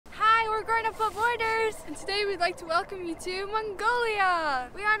put borders! And today we'd like to welcome you to Mongolia!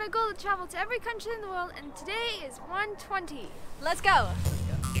 We are on a goal to travel to every country in the world, and today is 120. Let's go!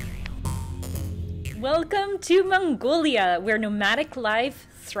 Welcome to Mongolia, where nomadic life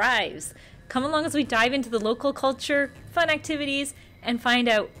thrives. Come along as we dive into the local culture, fun activities, and find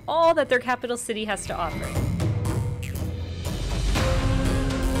out all that their capital city has to offer.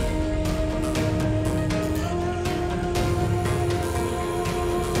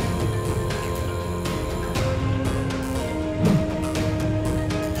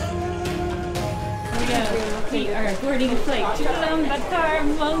 We are boarding a flight to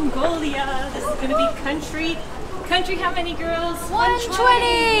Ulaanbaatar, Mongolia. This is going to be country. Country, how many girls?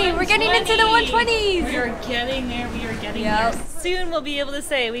 120! We're getting into the 120s! We are getting there, we are getting there. Soon we'll be able to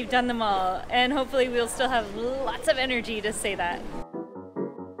say we've done them all, and hopefully we'll still have lots of energy to say that.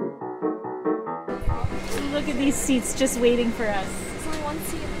 Look at these seats just waiting for us. There's only one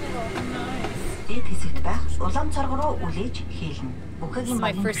seat in the middle. Nice.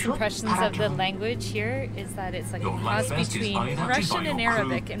 My first impressions of the language here is that it's like a cross between Russian and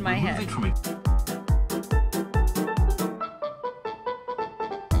Arabic in my head.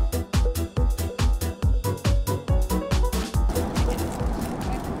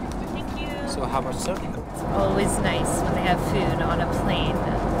 So how much, sir? It's always nice when they have food on a plane,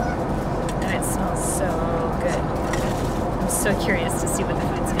 and it smells so good. I'm so curious to see what the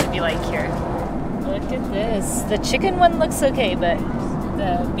food's going to be like here. Look at this. The chicken one looks okay, but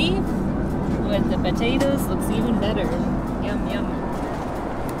the beef with the potatoes looks even better. Yum, yum.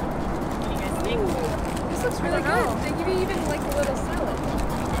 What do you guys think? This looks really good. They give you even like a little salad.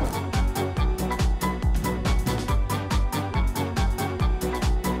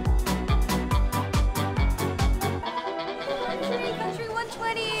 Country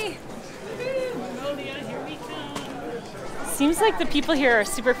 120! Mongolia, here we come. Seems like the people here are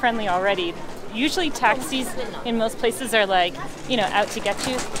super friendly already. Usually taxis in most places are like, you know, out to get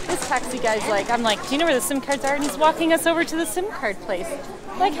you. This taxi guy's like, I'm like, do you know where the SIM cards are? And he's walking us over to the SIM card place.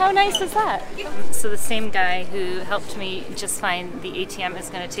 Like, how nice is that? So the same guy who helped me just find the ATM is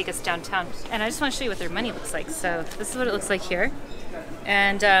going to take us downtown. And I just want to show you what their money looks like. So this is what it looks like here.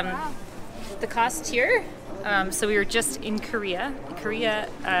 And the cost here, so we were just in Korea. Korea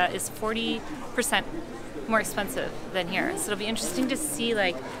is 40% more expensive than here. So it'll be interesting to see,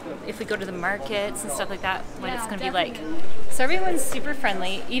 like, if we go to the markets and stuff like that, what it's going to be like. So everyone's super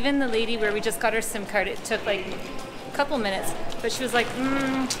friendly. Even the lady where we just got our SIM card, it took like a couple minutes, but she was like,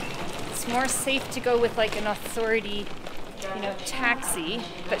 it's more safe to go with like an authority, you know, taxi.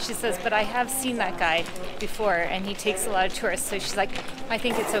 But she says, but I have seen that guy before and he takes a lot of tourists. So she's like, I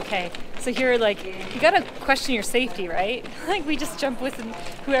think it's okay. So here, like, you gotta question your safety, right? Like, we just jump with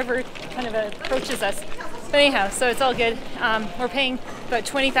whoever kind of approaches us. But anyhow, so it's all good. We're paying about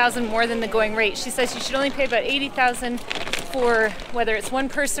 20,000 more than the going rate. She says you should only pay about 80,000 for whether it's one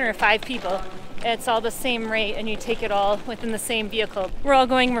person or 5 people. It's all the same rate and you take it all within the same vehicle. We're all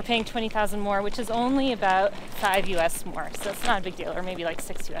going, we're paying 20,000 more, which is only about 5 US more. So it's not a big deal, or maybe like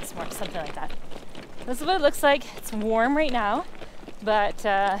 6 US more, something like that. This is what it looks like. It's warm right now, but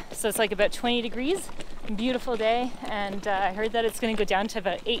so it's like about 20 degrees. Beautiful day, and I heard that it's going to go down to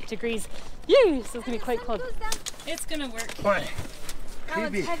about 8 degrees. Yay! So it's going to be quite cold. It's going to work. Oh,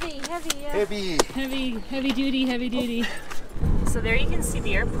 it's heavy, yeah. Heavy duty. So there you can see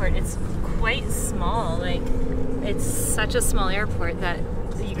the airport. It's quite small. Like, it's such a small airport that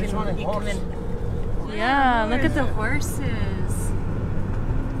you can come in. Yeah, look at the horses.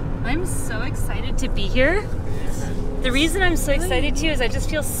 I'm so excited to be here. The reason I'm so excited too is I just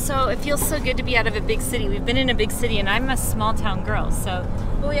feel it feels so good to be out of a big city. We've been in a big city and I'm a small town girl, so.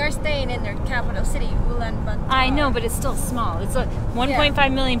 Well, we are staying in their capital city, Ulaanbaatar. I know, but it's still small. It's like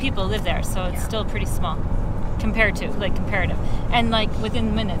 1.5 million people live there, so it's still pretty small compared to, like, comparative. And like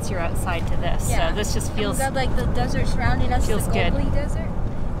within minutes you're outside to this, so this just feels. We've got like the desert surrounding us, feels the Gobi Desert.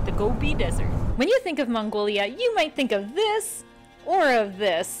 The Gobi Desert. When you think of Mongolia, you might think of this or of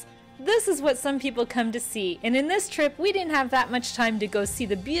this. This is what some people come to see, and in this trip we didn't have that much time to go see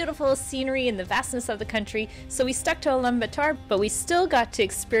the beautiful scenery and the vastness of the country, so we stuck to Ulaanbaatar, but we still got to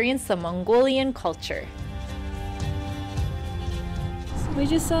experience the Mongolian culture. We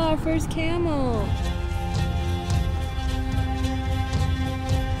just saw our first camel.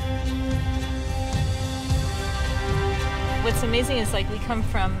 What's amazing is, like, we come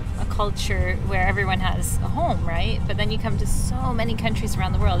from a culture where everyone has a home, right? But then you come to so many countries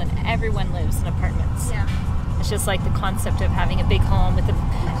around the world and everyone lives in apartments. Yeah. It's just like the concept of having a big home with a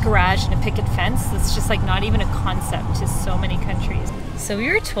garage and a picket fence. It's just like not even a concept to so many countries. So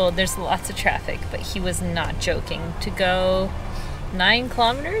we were told there's lots of traffic, but he was not joking. To go 9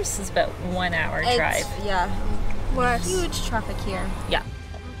 kilometers is about 1 hour drive. Yeah. Worse. Huge traffic here. Yeah.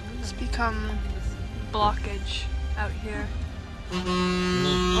 It's become blockage out here.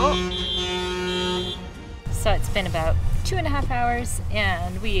 Oh. So it's been about 2.5 hours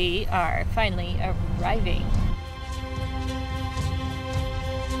and we are finally arriving.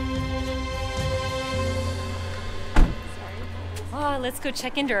 Oh, let's go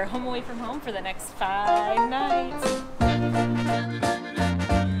check into our home away from home for the next 5 nights.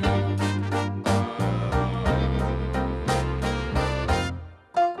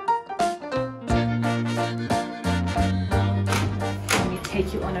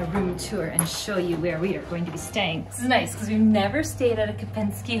 Take you on a room tour and show you where we are going to be staying. This is nice because we've never stayed at a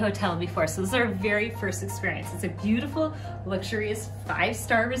Kempinski hotel before, so this is our very first experience. It's a beautiful, luxurious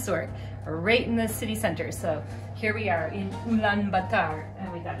 5-star resort right in the city center. So here we are in Ulaanbaatar,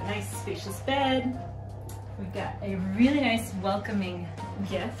 and we got a nice spacious bed. We've got a really nice welcoming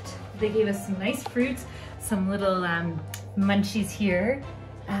gift. They gave us some nice fruits, some little munchies here,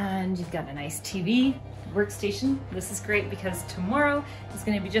 and you've got a nice TV. Workstation. This is great because tomorrow is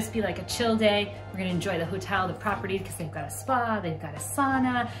going to just be like a chill day. We're going to enjoy the hotel, the property, because they've got a spa, they've got a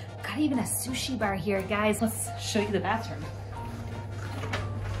sauna, got even a sushi bar here, guys. Let's show you the bathroom.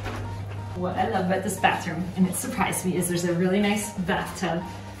 What I love about this bathroom, and it surprised me, is there's a really nice bathtub.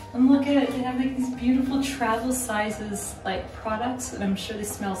 And look at it, they have like these beautiful travel sizes like products, and I'm sure they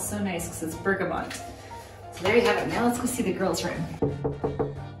smell so nice because it's bergamot. So there you have it. Now let's go see the girls' room.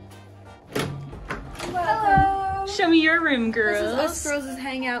 Hello. Show me your room, girls. This is us girls'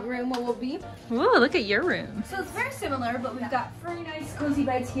 hangout room, what will be. Ooh, look at your room. So it's very similar, but we've got very nice cozy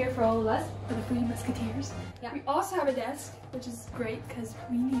beds here for all of us. For the 3 musketeers. Yeah. We also have a desk, which is great because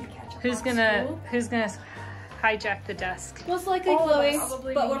we need to catch up. Who's on gonna school. hijack the desk? Most likely All of Chloe, us.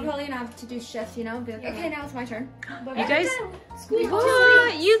 Probably but we're me. probably gonna have to do shifts, you know? Be like, okay, now it's my turn. But You guys, school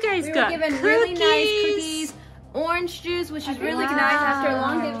what? You guys we were got given cookies. really nice cookies, orange juice, which is really nice after a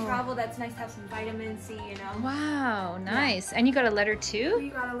long day of Wow. travel. That's nice to have some vitamin C, you know? Wow, nice. And you got a letter too? We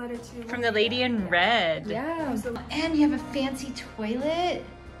got a letter too. From the lady in red. Yeah. And you have a fancy toilet.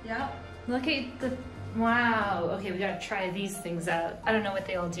 Yeah. Look at the, wow. Okay, we gotta try these things out. I don't know what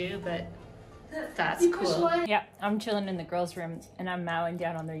they all do, but that's cool. Yeah, I'm chilling in the girls' room and I'm mowing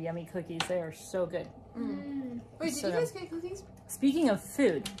down on their yummy cookies. They are so good. Wait, So- did you guys get cookies? Speaking of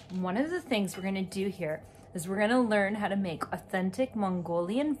food, one of the things we're gonna do here is we're gonna learn how to make authentic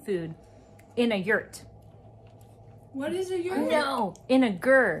Mongolian food in a yurt. What is it? No, in a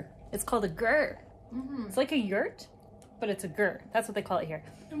gur. It's called a gur. It's like a yurt, but it's a gur. That's what they call it here.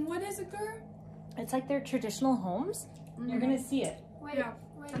 And what is a gur? It's like their traditional homes. You're gonna see it. Wait up.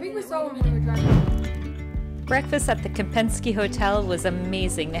 I think we saw one when we were driving. Breakfast at the Kempinski Hotel was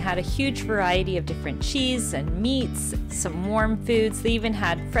amazing. They had a huge variety of different cheese and meats, some warm foods. They even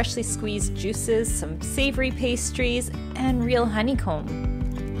had freshly squeezed juices, some savory pastries, and real honeycomb.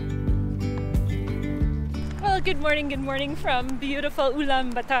 Well, good morning from beautiful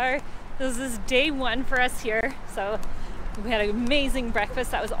Ulaanbaatar. This is day 1 for us here. So we had an amazing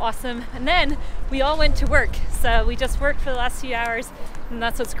breakfast. That was awesome. And then we all went to work. So we just worked for the last few hours. And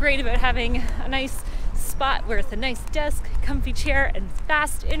that's what's great about having a nice spot with a nice desk, comfy chair, and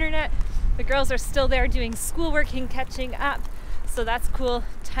fast internet. The girls are still there doing schoolwork and catching up. So that's cool.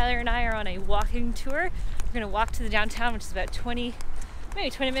 Tyler and I are on a walking tour. We're gonna walk to the downtown, which is about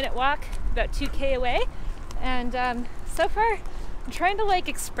maybe 20-minute walk, about 2K away. And so far, I'm trying to like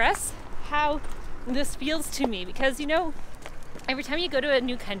express how this feels to me, because you know, every time you go to a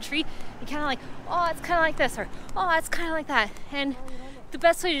new country, you kind of like, oh, it's kind of like this, or oh, it's kind of like that. And the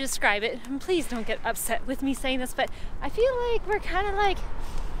best way to describe it, and please don't get upset with me saying this, but I feel like we're kind of like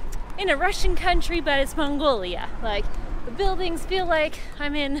in a Russian country, but it's Mongolia. Like the buildings feel like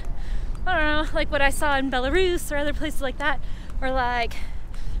I'm in, I don't know, like what I saw in Belarus or other places like that, or like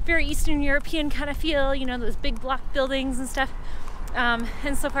very Eastern European kind of feel, you know, those big block buildings and stuff.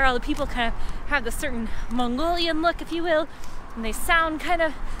 And so far all the people kind of have the certain Mongolian look, if you will, and they sound kind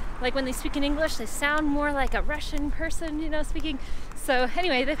of like, when they speak in English, they sound more like a Russian person, you know, speaking. So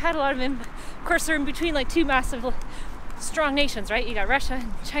anyway, they've had a lot of them. Of course, they're in between like 2 massive, strong nations, right? You got Russia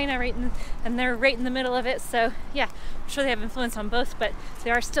and China and they're right in the middle of it. So yeah, I'm sure they have influence on both, but they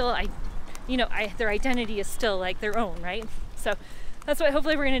are still, their identity is still like their own, right? So that's what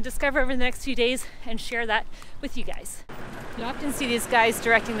hopefully we're going to discover over the next few days and share that with you guys. You often see these guys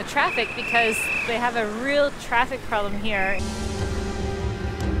directing the traffic because they have a real traffic problem here.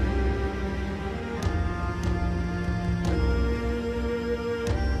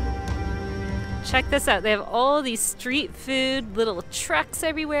 Check this out. They have all these street food, little trucks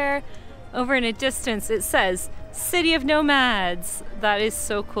everywhere. Over in a distance, it says City of Nomads. That is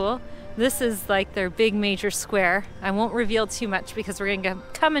so cool. This is like their big major square. I won't reveal too much because we're going to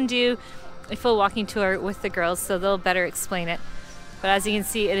come and do a full walking tour with the girls, so they'll better explain it. But as you can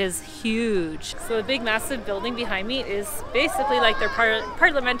see, it is huge. So the big massive building behind me is basically like their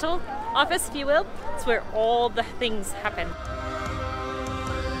parliamental office, if you will. It's where all the things happen.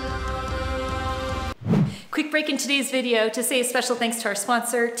 Quick break in today's video to say a special thanks to our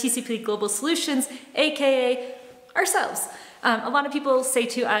sponsor, TCP Global Solutions, aka ourselves. A lot of people say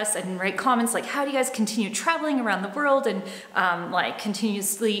to us and write comments like, how do you guys continue traveling around the world and like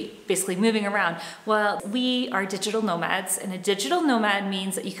continuously basically moving around? Well, we are digital nomads, and a digital nomad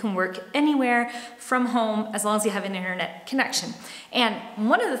means that you can work anywhere from home as long as you have an internet connection. And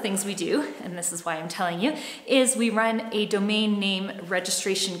one of the things we do, and this is why I'm telling you, is we run a domain name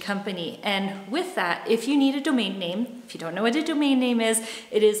registration company. And with that, if you need a domain name, if you don't know what a domain name is,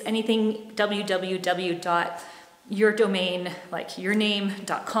 it is anything www.your domain, like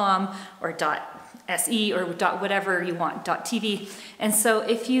yourname.com or .se or .whatever you want, .tv. And so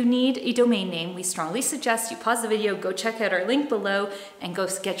if you need a domain name, we strongly suggest you pause the video, go check out our link below, and go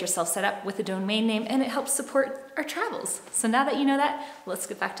get yourself set up with a domain name, and it helps support our travels. So now that you know that, let's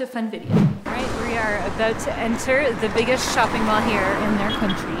get back to a fun video. All right, we are about to enter the biggest shopping mall here in their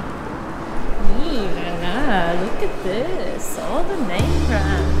country. Ooh la la, look at this, all the name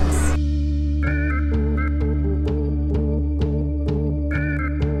brands.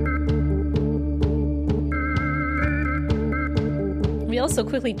 We also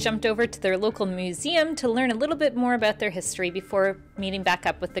quickly jumped over to their local museum to learn a little bit more about their history before meeting back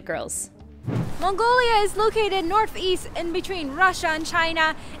up with the girls. Mongolia is located northeast in between Russia and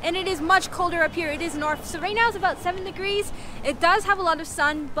China, and it is much colder up here. It is north, so right now it's about 7 degrees. It does have a lot of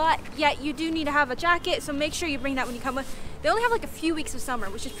sun, but yet you do need to have a jacket, so make sure you bring that when you come. They only have like a few weeks of summer,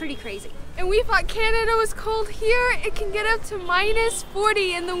 which is pretty crazy. And we thought Canada was cold. Here it can get up to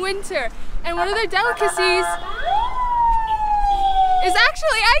 -40 in the winter, and one of their delicacies is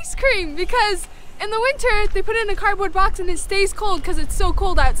actually ice cream, because in the winter they put it in a cardboard box and it stays cold because it's so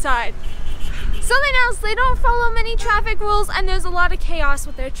cold outside. Something else, they don't follow many traffic rules, and there's a lot of chaos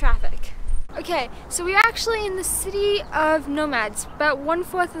with their traffic. Okay, so we're actually in the city of nomads. About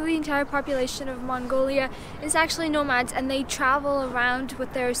 1/4 of the entire population of Mongolia is actually nomads, and they travel around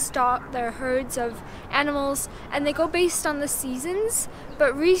with their herds of animals, and they go based on the seasons.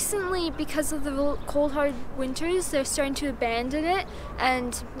 But recently, because of the cold, hard winters, they're starting to abandon it,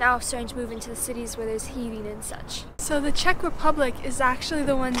 and now starting to move into the cities where there's heating and such. So the Czech Republic is actually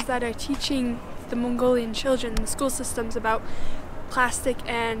the ones that are teaching the Mongolian children in the school systems about plastic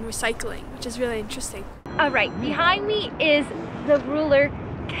and recycling, which is really interesting. Alright, behind me is the ruler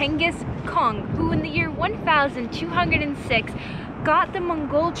Genghis Khan, who in the year 1206 got the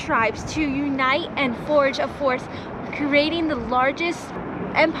Mongol tribes to unite and forge a force, creating the largest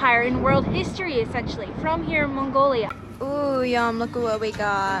empire in world history, essentially, from here in Mongolia. Ooh, yum, look at what we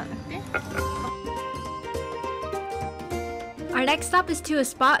got. Our next stop is to a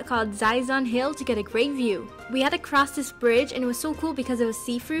spot called Zaisan Hill to get a great view. We had to cross this bridge, and it was so cool because it was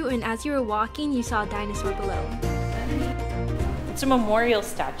see-through, and as you were walking, you saw a dinosaur below. It's a memorial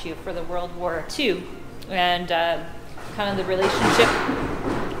statue for the World War II, and kind of the relationship,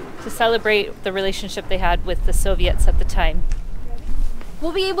 to celebrate the relationship they had with the Soviets at the time.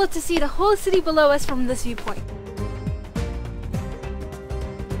 We'll be able to see the whole city below us from this viewpoint.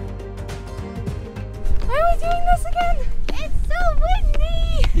 Why are we doing this again? It's so windy!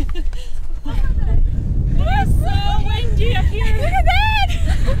 It is so windy up here! Look at that!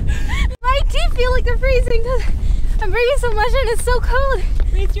 My teeth feel like they're freezing. I'm breathing so much and it's so cold.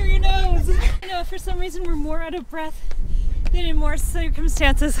 Breathe through your nose. You know, for some reason we're more out of breath than in more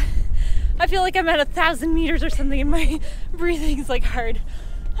circumstances. I feel like I'm at 1,000 meters or something and my breathing is like hard.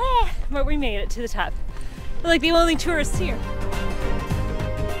 But we made it to the top. We're like the only tourists here.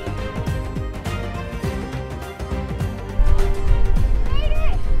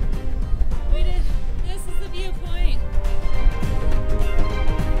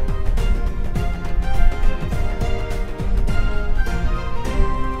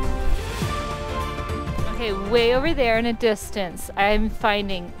 Way over there in a distance, I'm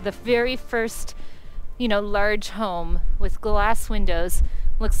finding the very first, large home with glass windows.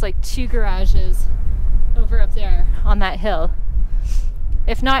 Looks like 2 garages over up there on that hill.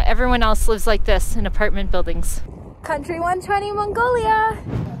 If not, everyone else lives like this in apartment buildings. Country 120 Mongolia!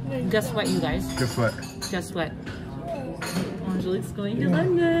 Guess what, you guys? Guess what? Guess what? Angelique's going to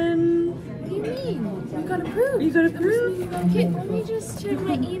London. What do you mean? You got approved. You got approved? Okay, let me just check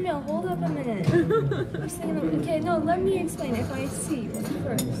my email. Hold up a minute. Okay, no, let me explain if I see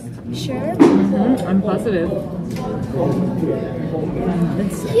first. You sure? I'm positive.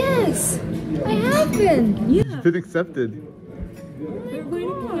 Yes! I have been! Yeah. It's been accepted. Oh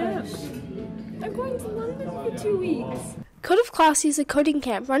my gosh! I'm going to London for 2 weeks. Code of Class is a coding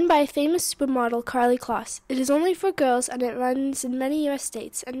camp run by a famous supermodel, Carly Kloss. It is only for girls and it runs in many US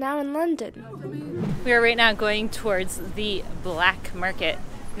states and now in London. We are right now going towards the black market.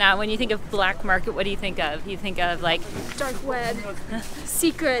 Now, when you think of black market, what do you think of? You think of like Dark web,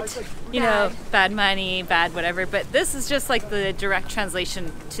 secret, you know, bad money, bad whatever. But this is just like the direct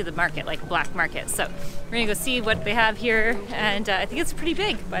translation to the market, like black market. So we're gonna go see what they have here, and I think it's pretty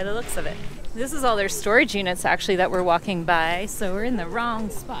big by the looks of it. This is all their storage units actually that we're walking by, so we're in the wrong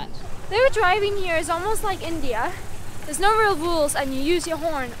spot. They were driving here is almost like India. There's no real rules and you use your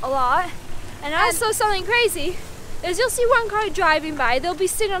horn a lot. And also something crazy is you'll see one car driving by, they'll be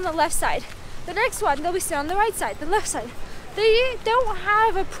sitting on the left side. The next one, they'll be sitting on the right side, the left side. They don't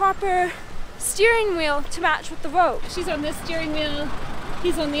have a proper steering wheel to match with the road. She's on this steering wheel,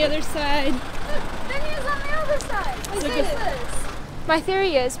 he's on the other side. Then he's on the other side. What is this? My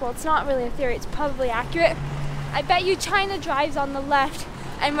theory is, well, it's not really a theory, it's probably accurate. I bet you China drives on the left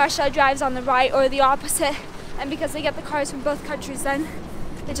and Russia drives on the right, or the opposite. And because they get the cars from both countries, then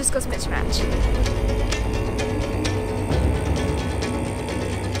it just goes mismatch.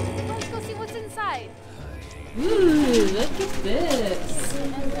 Let's go see what's inside. Ooh, look at this.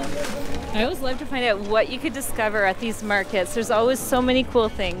 I always love to find out what you could discover at these markets. There's always so many cool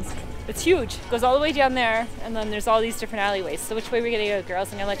things. It's huge. It goes all the way down there, and then there's all these different alleyways. So which way are we gonna go,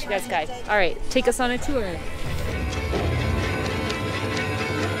 girls? I'm gonna let you guys guide. All right, take us on a tour.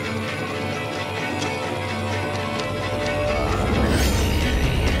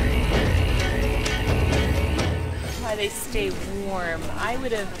 Why they stay warm. I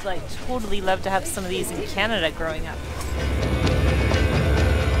would have like totally loved to have some of these in Canada growing up.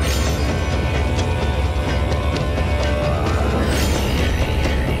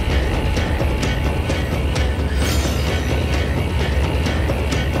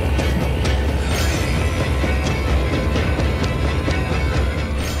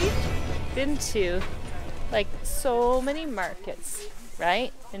 To like so many markets,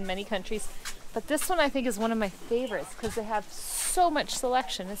 right, in many countries, but this one I think is one of my favorites because they have so much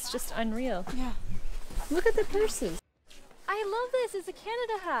selection. It's just unreal. Yeah, look at the purses. I love this. It's a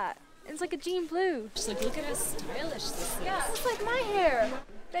Canada hat. It's like a jean blue. Just like, look at how stylish this is. Yeah, it's like my hair.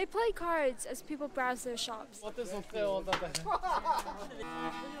 They play cards as people browse their shops. Look at all the handmade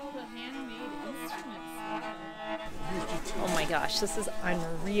instruments. Oh my gosh, this is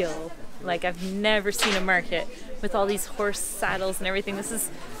unreal. Like, I've never seen a market with all these horse saddles and everything.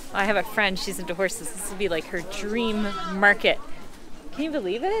 I have a friend, she's into horses. This would be like her dream market. Can you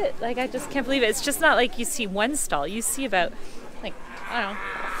believe it? Like, I just can't believe it. It's just not like you see one stall. You see about, like, I don't know,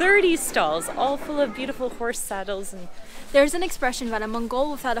 30 stalls, all full of beautiful horse saddles. And there's an expression that a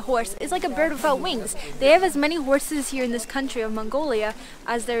Mongol without a horse is like a bird without wings. They have as many horses here in this country of Mongolia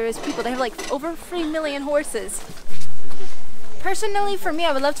as there is people. They have like over 3 million horses. Personally, for me,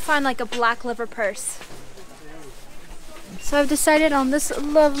 I would love to find like a black leather purse. So I've decided on this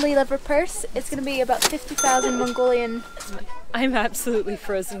lovely leather purse. It's going to be about 50,000 Mongolian. I'm absolutely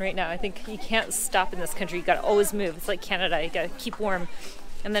frozen right now. I think you can't stop in this country. You gotta always move. It's like Canada. You gotta keep warm.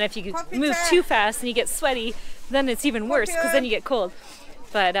 And then if you move too fast and you get sweaty, then it's even worse because then you get cold.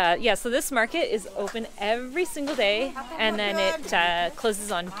 But yeah, so this market is open every single day, and then it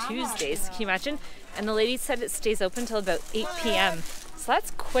closes on Tuesdays. Can you imagine? And the lady said it stays open till about 8 p.m. So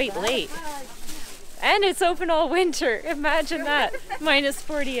that's quite late. And it's open all winter. Imagine that. Minus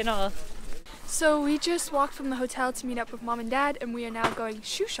 40 and all. So we just walked from the hotel to meet up with Mom and Dad, and we are now going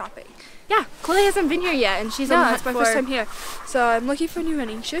shoe shopping. Yeah, Chloe hasn't been here yet, and she's on the hunt for... it's my first time here. So I'm looking for new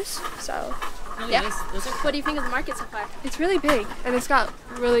running shoes. So yeah. What do you think of the market so far? It's really big, and it's got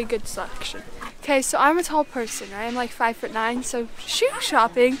really good selection. Okay, so I'm a tall person, right? I'm like 5'9", so shoe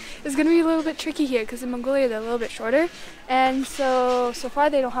shopping is gonna be a little bit tricky here because in Mongolia they're a little bit shorter, and so far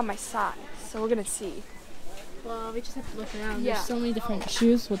they don't have my size. So we're gonna see. Well, we just have to look around. Yeah. There's so many different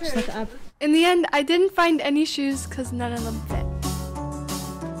shoes. We'll just look up. In the end, I didn't find any shoes because none of them fit.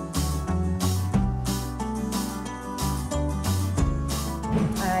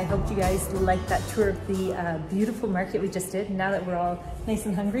 I hope you guys liked that tour of the beautiful market we just did. Now that we're all nice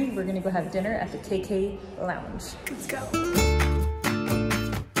and hungry, we're gonna go have dinner at the KK Lounge. Let's go.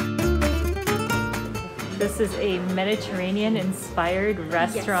 This is a Mediterranean inspired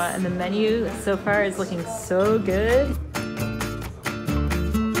restaurant, and the menu so far is looking so good.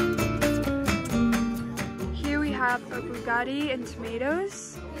 have a Bugatti and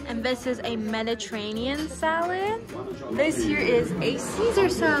tomatoes. And this is a Mediterranean salad. This here is a Caesar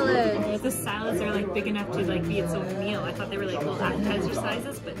salad. The salads are like big enough to like be its own meal. I thought they were like little appetizer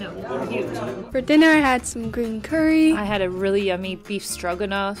sizes, but no, they're huge. For dinner, I had some green curry. I had a really yummy beef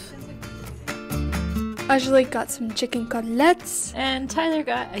stroganoff. Angelique got some chicken cutlets. And Tyler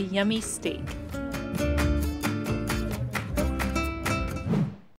got a yummy steak.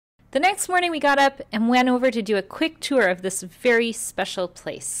 The next morning we got up and went over to do a quick tour of this very special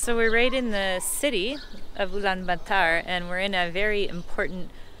place. So we're right in the city of Ulaanbaatar and we're in a very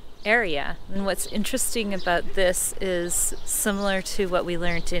important area. And what's interesting about this is similar to what we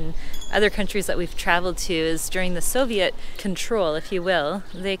learned in other countries that we've traveled to is during the Soviet control, if you will,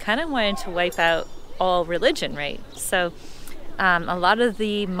 they kind of wanted to wipe out all religion, right? So a lot of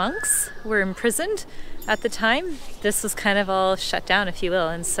the monks were imprisoned at the time. This was kind of all shut down, if you will,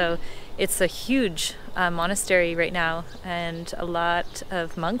 and so it's a huge monastery right now and a lot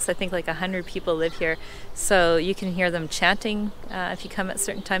of monks. I think like 100 people live here, so you can hear them chanting if you come at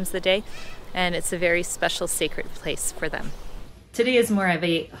certain times of the day, and it's a very special sacred place for them. Today is more of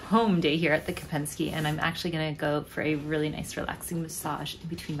a home day here at the Kopensky, and I'm actually going to go for a really nice relaxing massage in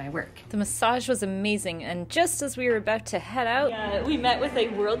between my work. The massage was amazing, and just as we were about to head out, we met with a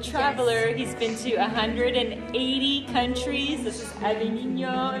world traveler. He's been to 180 countries. This is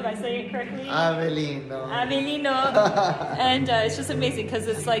Avelino, am I saying it correctly? Avelino. Avelino. And it's just amazing because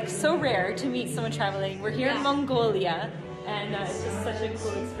it's like so rare to meet someone traveling. We're here in Mongolia. And it's just such a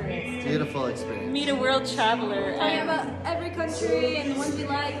cool experience. Beautiful experience. Meet a world traveler. Talking about every country and the ones you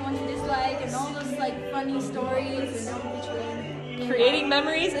like, the ones you dislike, and all those like funny stories and in between. Creating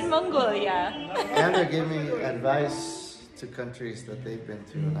memories in Mongolia. And they're giving me advice to countries that they've been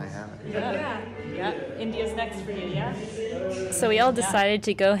to and I haven't. Yeah. India's next for you, yeah? So we all decided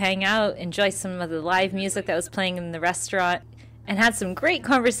to go hang out, enjoy some of the live music that was playing in the restaurant, and had some great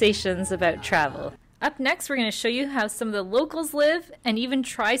conversations about travel. Up next, we're going to show you how some of the locals live and even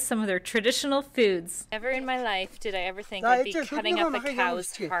try some of their traditional foods. Never in my life did I ever think I'd be cutting up a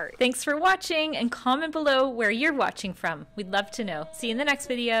cow's heart. Thanks for watching and comment below where you're watching from. We'd love to know. See you in the next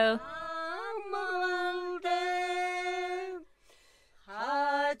video.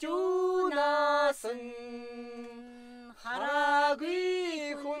 Hajuna